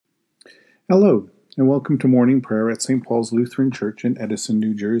Hello, and welcome to morning prayer at St. Paul's Lutheran Church in Edison,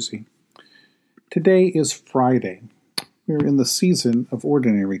 New Jersey. Today is Friday. We're in the season of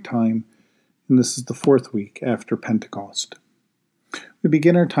ordinary time, and this is the fourth week after Pentecost. We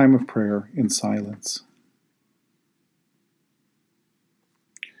begin our time of prayer in silence.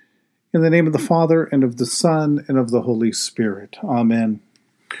 In the name of the Father, and of the Son, and of the Holy Spirit. Amen.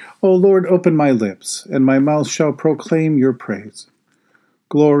 O Lord, open my lips, and my mouth shall proclaim your praise.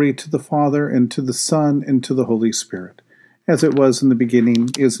 Glory to the Father, and to the Son, and to the Holy Spirit, as it was in the beginning,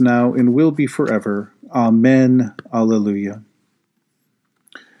 is now, and will be forever. Amen. Alleluia.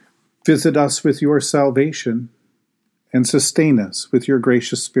 Visit us with your salvation, and sustain us with your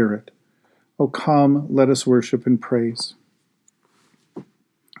gracious Spirit. O come, let us worship and praise.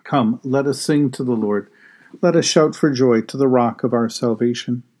 Come, let us sing to the Lord. Let us shout for joy to the rock of our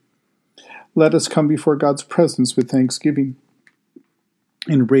salvation. Let us come before God's presence with thanksgiving,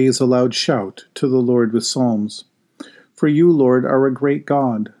 and raise a loud shout to the Lord with psalms. For you, Lord, are a great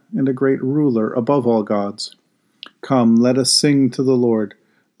God, and a great ruler above all gods. Come, let us sing to the Lord.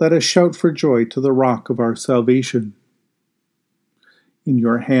 Let us shout for joy to the rock of our salvation. In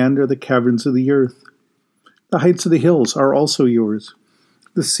your hand are the caverns of the earth. The heights of the hills are also yours.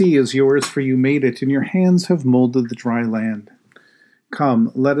 The sea is yours, for you made it, and your hands have molded the dry land.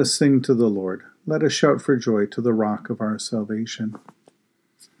 Come, let us sing to the Lord. Let us shout for joy to the rock of our salvation.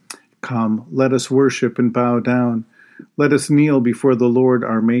 Come, let us worship and bow down. Let us kneel before the Lord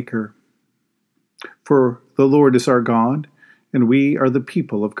our Maker. For the Lord is our God, and we are the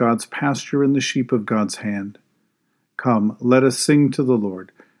people of God's pasture and the sheep of God's hand. Come, let us sing to the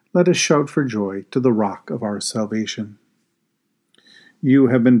Lord. Let us shout for joy to the rock of our salvation. You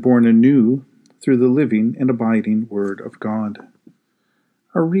have been born anew through the living and abiding Word of God.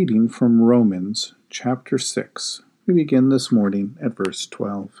 Our reading from Romans chapter 6. We begin this morning at verse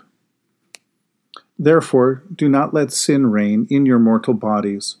 12. Therefore, do not let sin reign in your mortal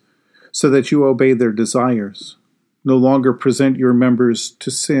bodies, so that you obey their desires. No longer present your members to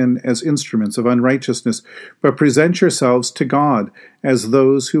sin as instruments of unrighteousness, but present yourselves to God as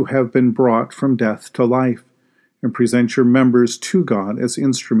those who have been brought from death to life, and present your members to God as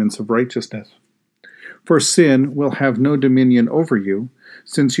instruments of righteousness. For sin will have no dominion over you,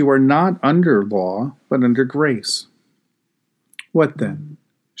 since you are not under law, but under grace. What then?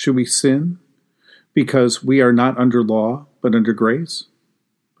 Should we sin because we are not under law, but under grace?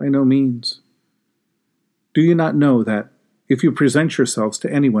 By no means. Do you not know that if you present yourselves to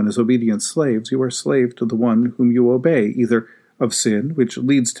anyone as obedient slaves, you are slave to the one whom you obey, either of sin, which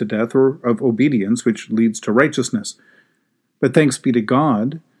leads to death, or of obedience, which leads to righteousness? But thanks be to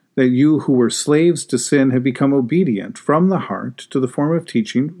God that you who were slaves to sin have become obedient from the heart to the form of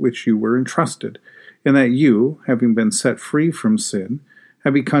teaching which you were entrusted, and that you, having been set free from sin,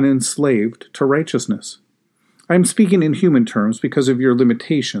 have become enslaved to righteousness. I am speaking in human terms because of your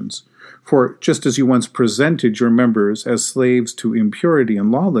limitations. For just as you once presented your members as slaves to impurity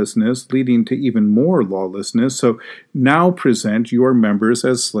and lawlessness, leading to even more lawlessness, so now present your members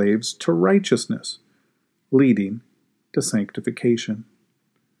as slaves to righteousness, leading to sanctification.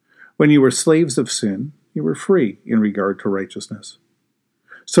 When you were slaves of sin, you were free in regard to righteousness.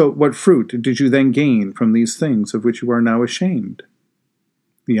 So what fruit did you then gain from these things of which you are now ashamed?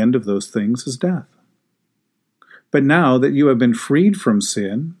 The end of those things is death. But now that you have been freed from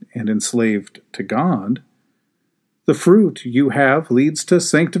sin and enslaved to God, the fruit you have leads to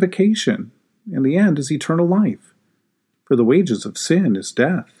sanctification, and the end is eternal life. For the wages of sin is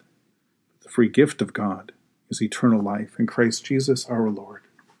death. The free gift of God is eternal life in Christ Jesus our Lord.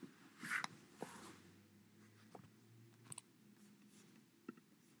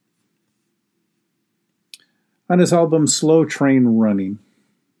 On his album Slow Train Running,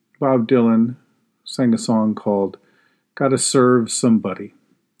 Bob Dylan sang a song called Gotta Serve Somebody.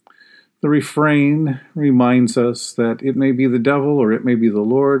 The refrain reminds us that it may be the devil or it may be the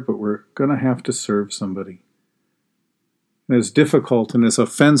Lord, but we're going to have to serve somebody. And as difficult and as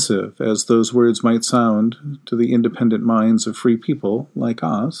offensive as those words might sound to the independent minds of free people like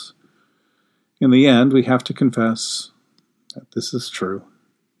us, in the end we have to confess that this is true.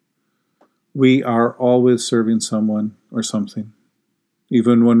 We are always serving someone or something.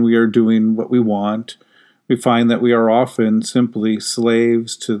 Even when we are doing what we want, we find that we are often simply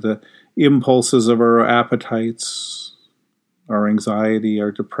slaves to the impulses of our appetites, our anxiety,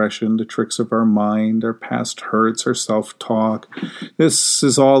 our depression, the tricks of our mind, our past hurts, our self-talk. This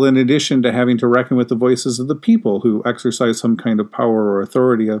is all in addition to having to reckon with the voices of the people who exercise some kind of power or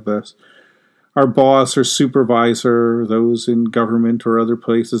authority of us. Our boss or supervisor, those in government or other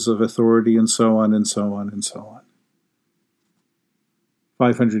places of authority, and so on and so on and so on.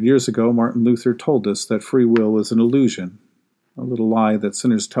 500 years ago, Martin Luther told us that free will is an illusion, a little lie that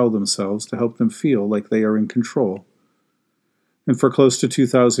sinners tell themselves to help them feel like they are in control. And for close to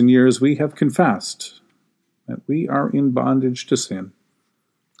 2,000 years, we have confessed that we are in bondage to sin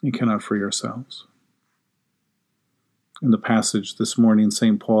and cannot free ourselves. In the passage this morning,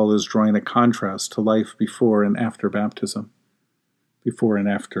 St. Paul is drawing a contrast to life before and after baptism, before and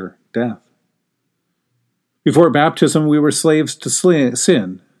after death. Before baptism, we were slaves to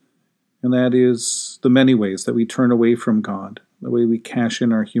sin, and that is the many ways that we turn away from God, the way we cash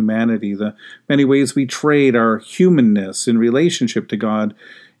in our humanity, the many ways we trade our humanness in relationship to God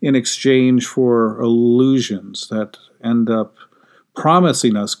in exchange for illusions that end up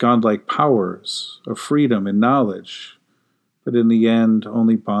promising us godlike powers of freedom and knowledge, but in the end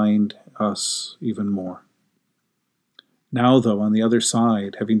only bind us even more. Now, though, on the other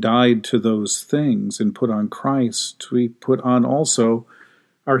side, having died to those things and put on Christ, we put on also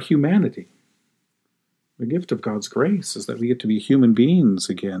our humanity. The gift of God's grace is that we get to be human beings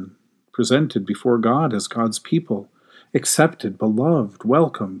again, presented before God as God's people, accepted, beloved,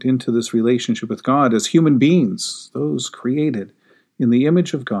 welcomed into this relationship with God as human beings, those created in the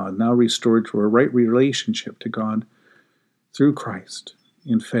image of God, now restored to a right relationship to God through Christ,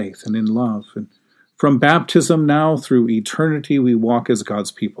 in faith and in love. And from baptism now through eternity, we walk as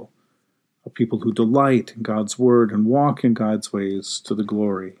God's people, a people who delight in God's word and walk in God's ways to the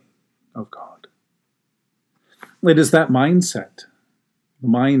glory of God. It is that mindset, the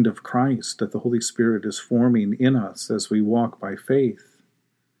mind of Christ, that the Holy Spirit is forming in us as we walk by faith.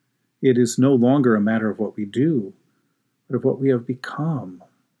 It is no longer a matter of what we do, but of what we have become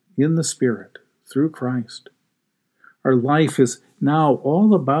in the Spirit through Christ. Our life is now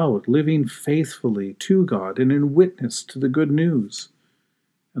all about living faithfully to God and in witness to the good news,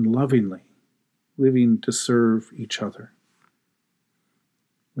 and lovingly living to serve each other.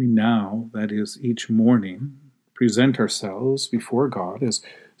 We now, that is, each morning, present ourselves before God as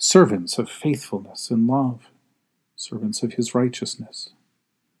servants of faithfulness and love, servants of His righteousness.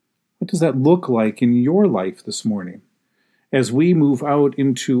 What does that look like in your life this morning? As we move out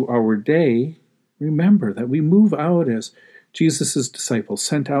into our day, remember that we move out as Jesus' disciples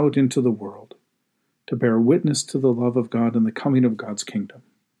sent out into the world to bear witness to the love of God and the coming of God's kingdom.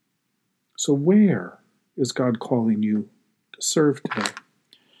 So where is God calling you to serve today?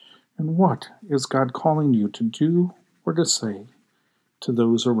 And what is God calling you to do or to say to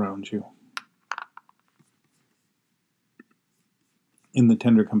those around you? In the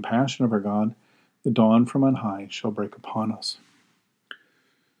tender compassion of our God, the dawn from on high shall break upon us.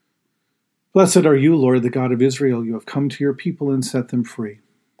 Blessed are you, Lord, the God of Israel. You have come to your people and set them free.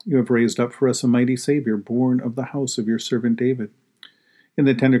 You have raised up for us a mighty Savior, born of the house of your servant David. In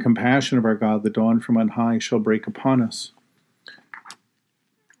the tender compassion of our God, the dawn from on high shall break upon us.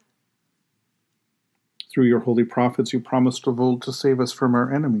 Through your holy prophets, you promised of old to save us from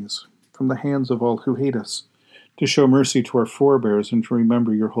our enemies, from the hands of all who hate us, to show mercy to our forebears and to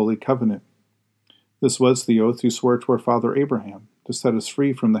remember your holy covenant. This was the oath you swore to our father Abraham, to set us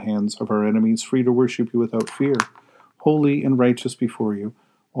free from the hands of our enemies, free to worship you without fear, holy and righteous before you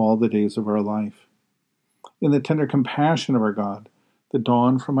all the days of our life. In the tender compassion of our God, the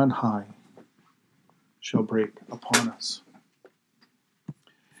dawn from on high shall break upon us.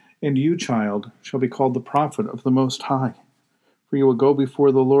 And you, child, shall be called the prophet of the Most High, for you will go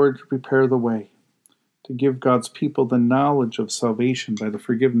before the Lord to prepare the way, to give God's people the knowledge of salvation by the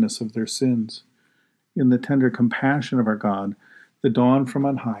forgiveness of their sins. In the tender compassion of our God, the dawn from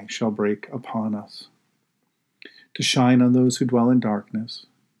on high shall break upon us, to shine on those who dwell in darkness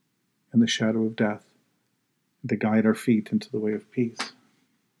and the shadow of death, and to guide our feet into the way of peace.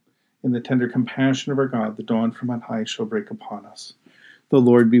 In the tender compassion of our God, the dawn from on high shall break upon us. The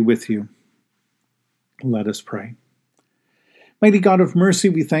Lord be with you. Let us pray. Mighty God of mercy,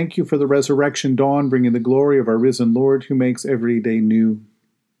 we thank you for the resurrection dawn, bringing the glory of our risen Lord, who makes every day new.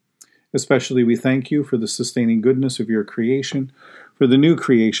 Especially we thank you for the sustaining goodness of your creation, for the new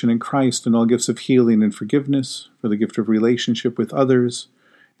creation in Christ and all gifts of healing and forgiveness, for the gift of relationship with others,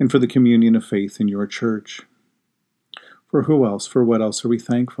 and for the communion of faith in your church. For who else, for what else are we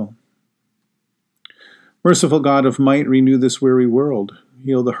thankful? Merciful God of might, renew this weary world,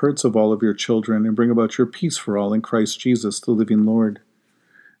 heal the hurts of all of your children, and bring about your peace for all in Christ Jesus, the living Lord.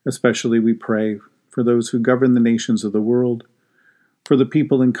 Especially we pray for those who govern the nations of the world, for the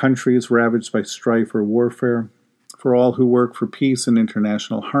people in countries ravaged by strife or warfare, for all who work for peace and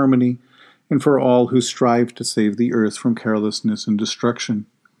international harmony, and for all who strive to save the earth from carelessness and destruction,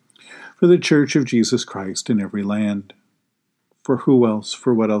 for the Church of Jesus Christ in every land. For who else,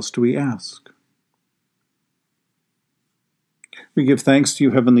 for what else do we ask? We give thanks to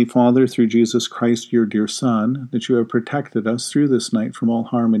you, Heavenly Father, through Jesus Christ, your dear Son, that you have protected us through this night from all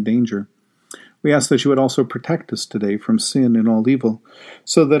harm and danger. We ask that you would also protect us today from sin and all evil,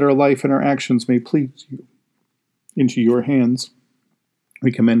 so that our life and our actions may please you. Into your hands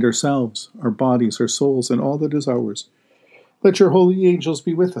we commend ourselves, our bodies, our souls, and all that is ours. Let your holy angels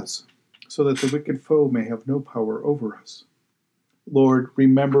be with us, so that the wicked foe may have no power over us. Lord,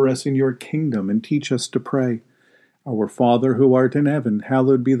 remember us in your kingdom and teach us to pray. Our Father, who art in heaven,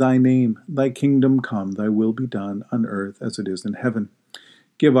 hallowed be thy name. Thy kingdom come, thy will be done, on earth as it is in heaven.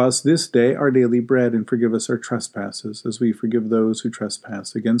 Give us this day our daily bread, and forgive us our trespasses, as we forgive those who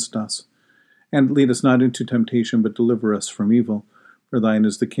trespass against us. And lead us not into temptation, but deliver us from evil. For thine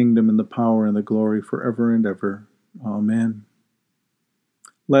is the kingdom, and the power, and the glory, forever and ever. Amen.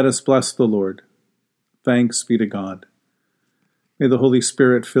 Let us bless the Lord. Thanks be to God. May the Holy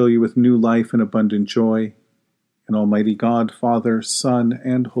Spirit fill you with new life and abundant joy. And Almighty God, Father, Son,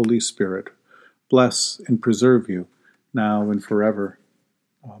 and Holy Spirit, bless and preserve you, now and forever.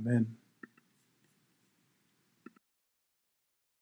 Amen.